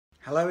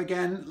Hello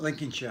again,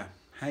 Lincolnshire.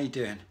 How you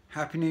doing?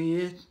 Happy New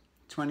Year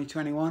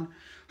 2021.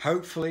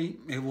 Hopefully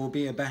it will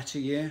be a better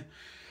year.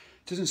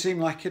 Doesn't seem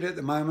like it at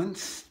the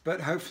moment,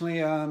 but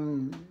hopefully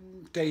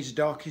days are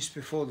darkest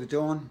before the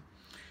dawn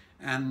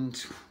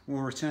and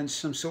we'll return to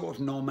some sort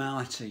of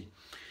normality.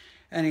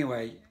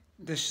 Anyway,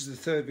 this is the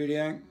third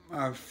video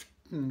I've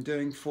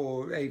doing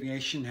for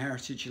Aviation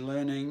Heritage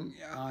Learning.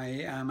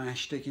 I am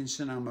Ash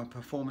Dickinson. I'm a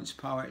performance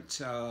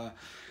poet.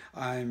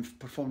 I've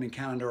performed in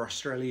Canada,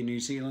 Australia, New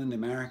Zealand,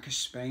 America,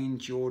 Spain,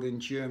 Jordan,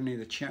 Germany,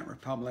 the Czech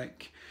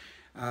Republic.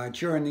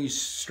 During these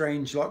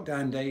strange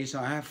lockdown days,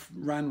 I have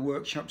ran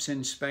workshops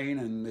in Spain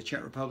and the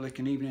Czech Republic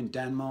and even in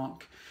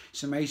Denmark.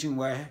 It's amazing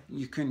where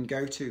you can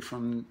go to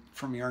from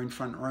your own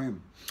front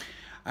room.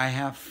 I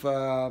have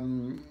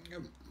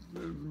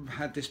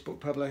had this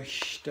book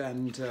published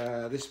and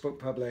this book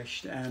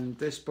published and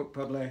this book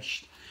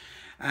published,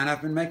 and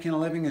I've been making a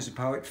living as a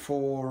poet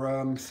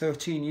for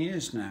 13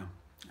 years now,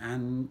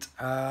 and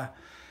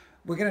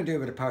we're going to do a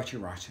bit of poetry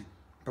writing,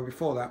 but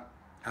before that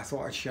I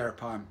thought I'd share a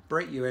poem,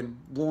 break you in,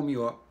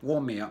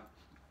 warm me up.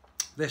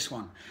 This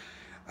one,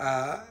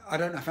 I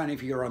don't know if any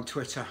of you are on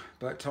Twitter,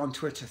 but on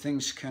Twitter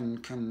things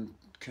can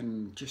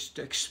just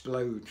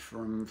explode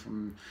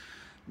from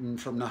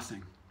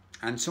nothing.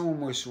 And someone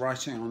was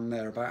writing on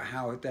there about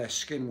how their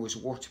skin was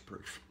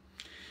waterproof.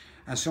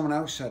 And someone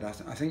else said, I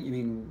think you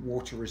mean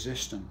water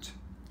resistant.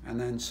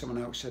 And then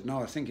someone else said,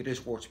 no, I think it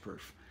is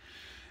waterproof.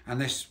 And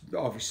this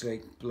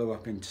obviously blew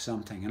up into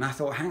something. And I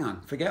thought, hang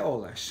on, forget all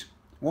this.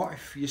 What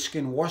if your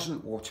skin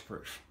wasn't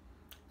waterproof?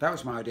 That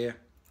was my idea.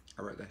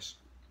 I wrote this.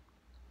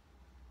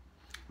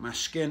 My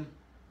skin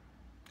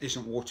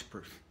isn't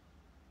waterproof.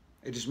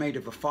 It is made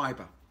of a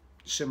fibre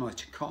similar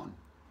to cotton.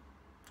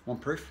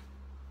 Want proof?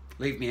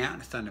 Leave me out in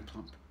a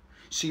thunderplump.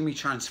 See me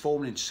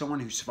transformed into someone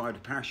who survived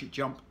a parachute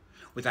jump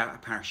without a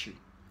parachute.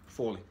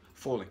 Falling,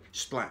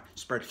 splat,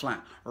 spread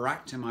flat,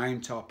 wrapped in my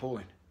own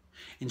tarpaulin.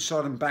 In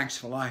sodden bags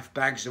for life,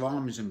 bags of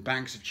arms and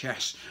bags of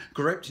chests,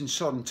 gripped in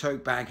sodden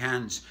tote bag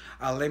hands,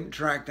 I limp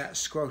dragged that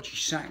squelchy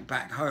sack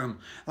back home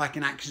like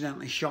an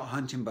accidentally shot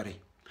hunting buddy,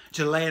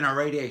 to lay in a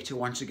radiator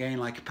once again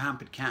like a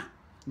pampered cat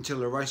until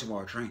the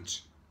reservoir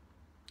drains.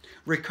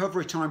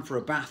 Recovery time for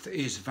a bath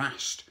is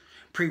vast.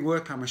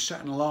 Pre-work I must set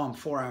an alarm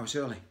 4 hours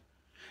early.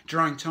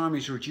 Drying time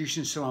is reduced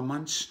in summer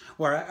months,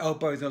 where I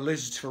elbow the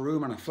lizards for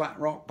room on a flat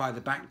rock by the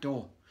back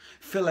door.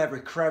 Fill every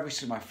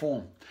crevice of my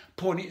form,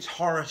 pouring its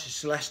horror to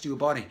celestial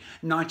body,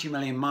 90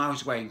 million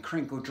miles away and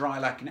crinkled dry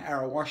like an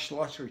error-washed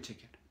lottery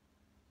ticket.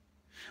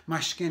 My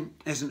skin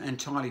isn't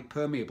entirely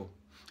permeable,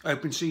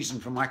 open season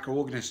for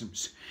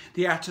microorganisms.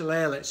 The outer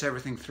layer lets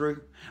everything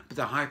through, but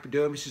the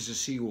hypodermis is a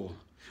seawall.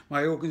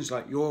 My organs,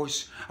 like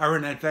yours, are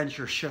in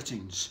adventurous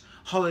shut-ins,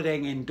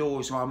 holidaying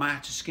indoors while my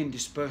outer skin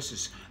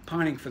disperses,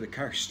 pining for the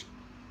coast.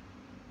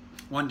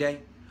 One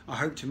day, I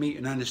hope to meet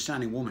an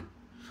understanding woman,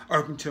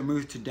 open to a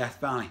move to Death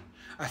Valley,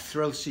 a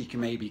thrill seeker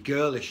maybe,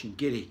 girlish and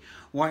giddy,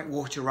 white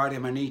water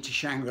riding my knee to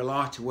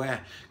Shangri-La, to where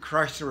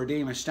Christ the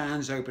Redeemer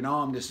stands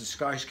open-armed as the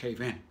skies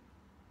cave in.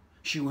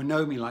 She will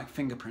know me like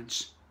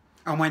fingerprints,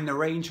 and when the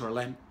rains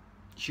relent,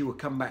 she will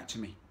come back to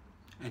me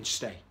and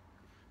stay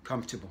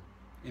comfortable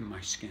in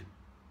my skin.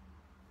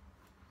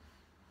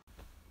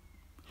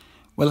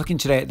 We're looking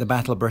today at the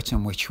Battle of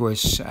Britain, which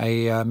was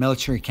a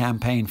military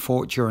campaign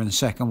fought during the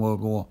Second World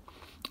War,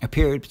 a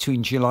period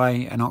between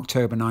July and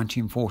October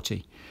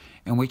 1940,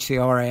 in which the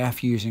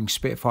RAF, using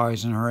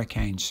Spitfires and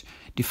Hurricanes,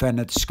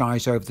 defended the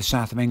skies over the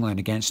south of England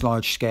against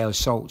large-scale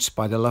assaults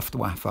by the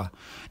Luftwaffe,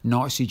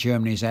 Nazi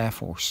Germany's air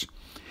force.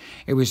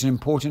 It was an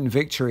important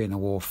victory in the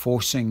war,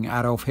 forcing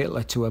Adolf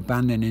Hitler to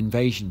abandon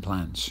invasion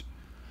plans.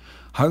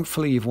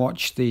 Hopefully you've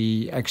watched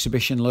the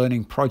exhibition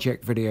learning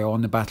project video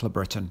on the Battle of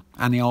Britain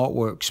and the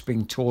artworks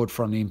being toured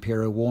from the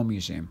Imperial War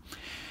Museum.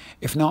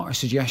 If not, I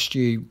suggest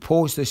you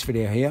pause this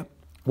video here,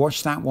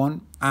 watch that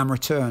one and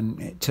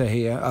return to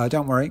here.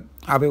 Don't worry,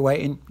 I'll be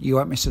waiting, you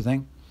won't miss a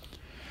thing.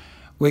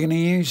 We're going to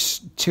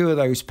use two of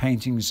those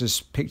paintings as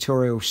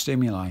pictorial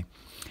stimuli.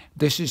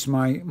 This is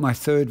my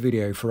third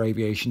video for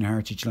Aviation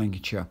Heritage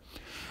Lincolnshire.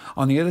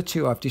 On the other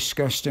two I've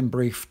discussed in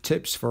brief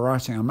tips for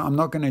writing. I'm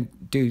not going to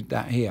do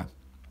that here.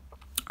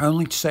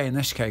 Only to say in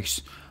this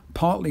case,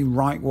 partly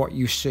write what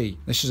you see.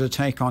 This is a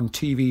take on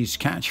TV's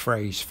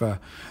catchphrase for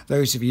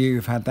those of you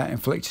who've had that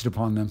inflicted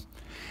upon them.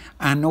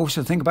 And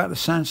also think about the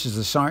senses,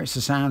 the sights,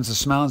 the sounds, the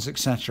smells,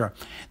 etc.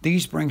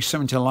 These bring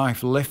something to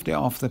life, lift it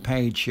off the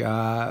page,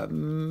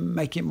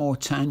 make it more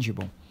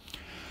tangible.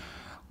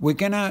 We're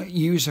going to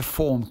use a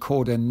form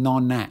called a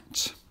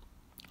nonet.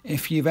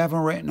 If you've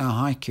ever written a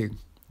haiku,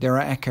 there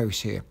are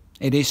echoes here.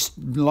 It is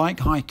like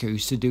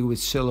haikus to do with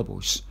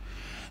syllables.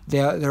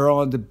 There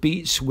are the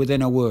beats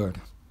within a word.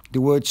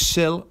 The word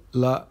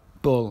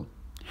syllable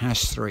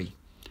has 3.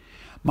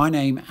 My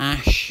name,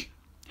 Ash,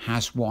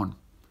 has 1.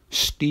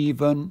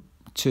 Stephen,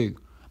 2.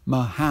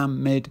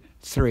 Mohammed,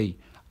 3.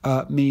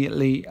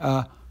 Immediately,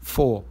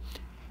 4.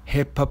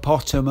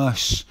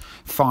 Hippopotamus,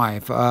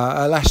 5.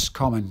 A less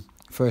common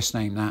first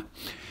name,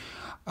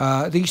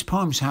 that. These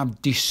poems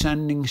have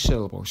descending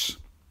syllables.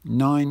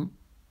 9,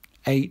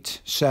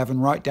 8, 7,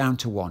 right down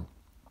to 1.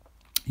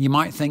 You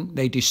might think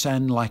they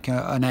descend like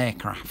an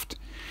aircraft.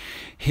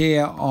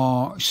 Here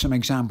are some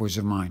examples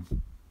of mine.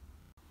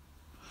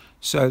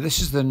 So this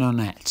is the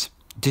nonet,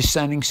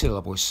 descending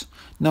syllables.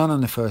 9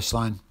 on the first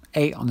line,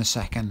 8 on the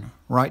second,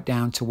 right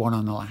down to 1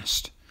 on the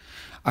last.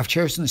 I've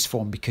chosen this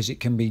form because it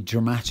can be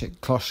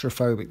dramatic,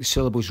 claustrophobic, the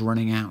syllables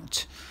running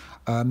out,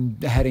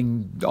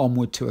 heading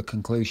onward to a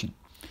conclusion.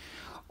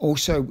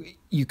 Also,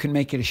 you can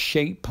make it a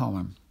shape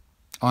poem.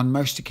 On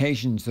most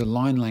occasions, the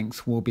line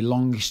length will be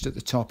longest at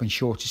the top and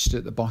shortest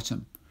at the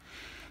bottom.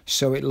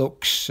 So it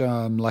looks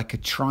like a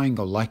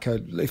triangle,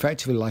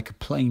 effectively like a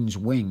plane's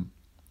wing.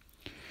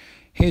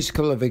 Here's a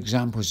couple of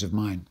examples of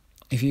mine.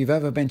 If you've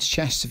ever been to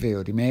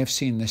Chesterfield, you may have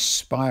seen this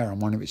spire on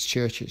one of its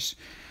churches.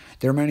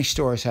 There are many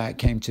stories how it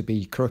came to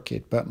be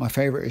crooked, but my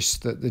favourite is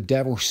that the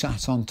devil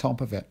sat on top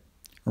of it,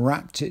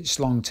 wrapped its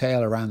long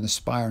tail around the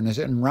spire, and as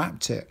it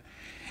unwrapped it,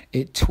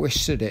 it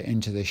twisted it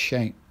into this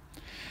shape.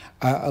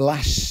 A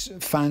less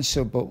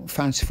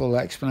fanciful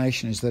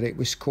explanation is that it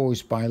was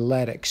caused by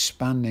lead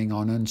expanding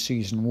on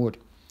unseasoned wood.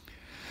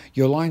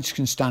 Your lines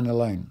can stand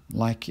alone,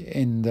 like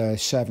in the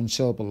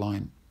 7-syllable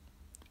line,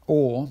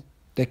 or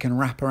they can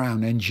wrap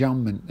around,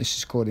 enjambment, this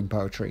is called in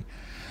poetry,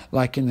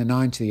 like in the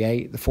 9 to the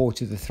 8, the 4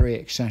 to the 3,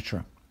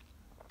 etc.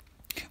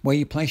 Where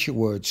you place your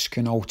words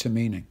can alter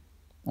meaning.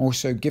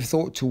 Also, give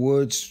thought to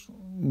words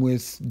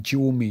with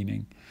dual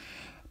meaning.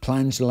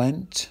 Plans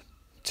lent,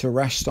 to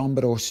rest on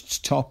but also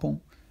to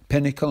topple.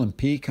 Pinnacle and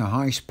peak, a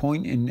highest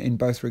point in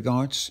both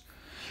regards.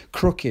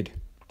 Crooked,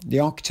 the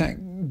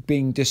architect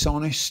being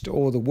dishonest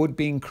or the wood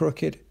being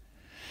crooked.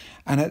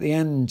 And at the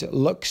end,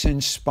 luck's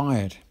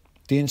inspired.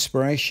 The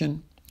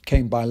inspiration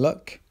came by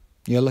luck.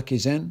 Your luck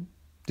is in.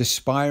 The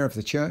spire of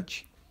the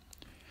church.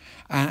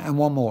 And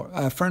one more.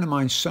 A friend of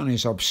mine's son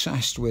is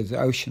obsessed with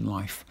ocean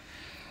life.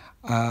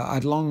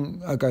 I'd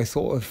long ago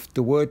thought of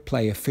the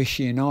wordplay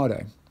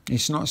aficionado.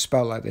 It's not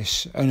spelled like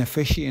this. An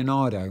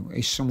aficionado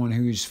is someone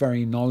who's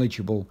very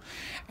knowledgeable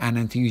and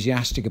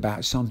enthusiastic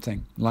about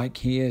something, like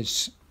he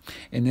is.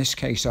 In this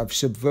case, I've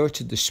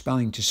subverted the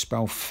spelling to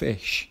spell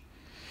fish.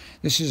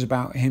 This is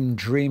about him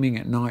dreaming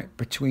at night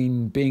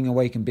between being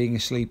awake and being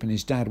asleep and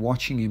his dad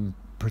watching him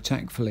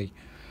protectfully.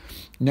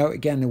 Note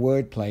again the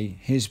wordplay,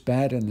 his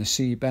bed and the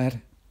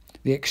seabed,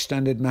 the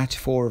extended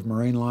metaphor of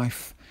marine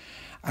life,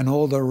 and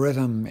all the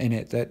rhythm in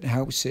it that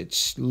helps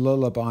its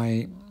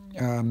lullaby,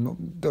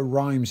 the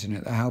rhymes in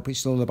it that help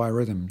its lullaby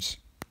rhythms.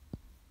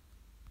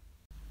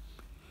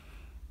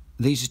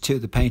 These are two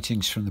of the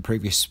paintings from the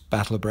previous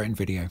Battle of Britain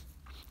video.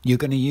 You're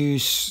going to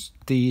use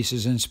these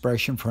as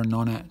inspiration for a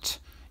nonet.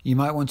 You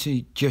might want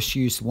to just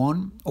use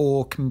one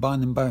or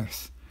combine them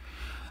both.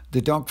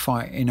 The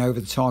dogfight in Over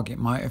the Target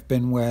might have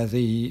been where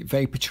the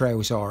vapour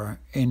trails are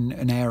in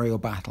an aerial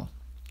battle.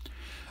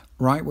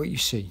 Write what you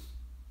see.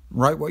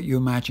 Write what you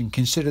imagine.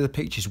 Consider the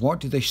pictures. What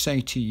do they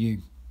say to you?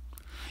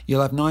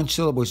 You'll have 9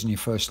 syllables in your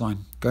first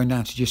line, going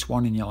down to just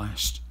 1 in your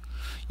last.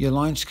 Your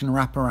lines can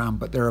wrap around,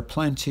 but there are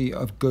plenty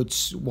of good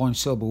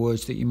 1-syllable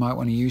words that you might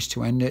want to use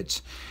to end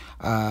it.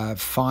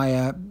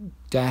 Fire,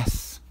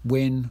 death,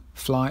 win,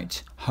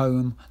 flight,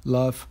 home,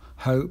 love,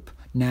 hope,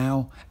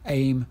 now,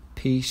 aim,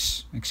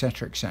 peace,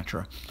 etc.,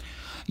 etc.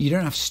 You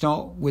don't have to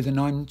start with a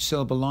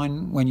 9-syllable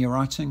line when you're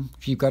writing.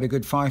 If you've got a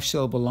good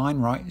 5-syllable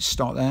line,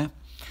 start there.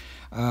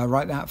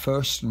 Write that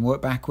first and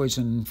work backwards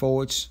and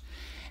forwards.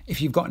 If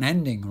you've got an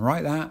ending,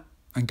 write that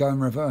and go in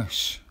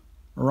reverse.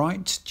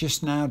 Write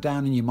just now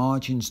down in your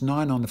margins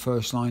 9 on the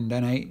first line,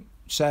 then 8,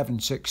 7,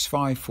 6,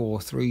 5,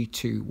 4, 3,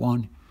 2,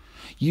 1.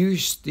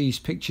 Use these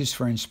pictures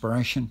for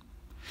inspiration.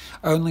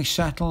 Only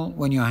settle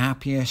when you're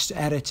happiest.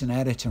 Edit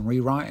and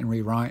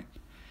rewrite.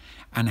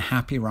 And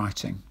happy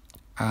writing.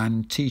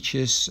 And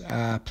teachers,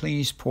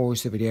 please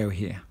pause the video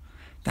here.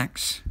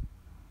 Thanks.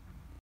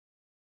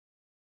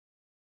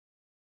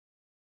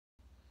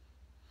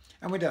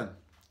 And we're done.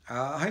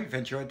 I hope you've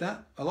enjoyed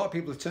that. A lot of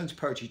people have turned to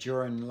poetry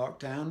during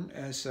lockdown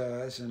as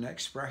an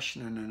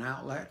expression and an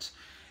outlet.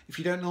 If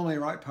you don't normally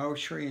write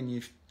poetry and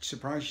you've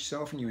surprised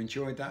yourself and you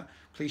enjoyed that,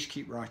 please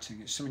keep writing.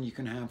 It's something you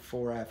can have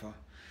forever.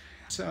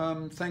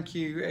 So, thank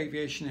you,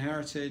 Aviation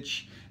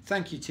Heritage.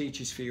 Thank you,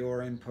 teachers, for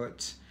your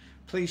input.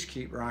 Please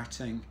keep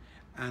writing,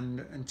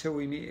 and until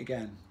we meet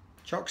again,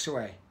 chocks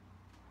away.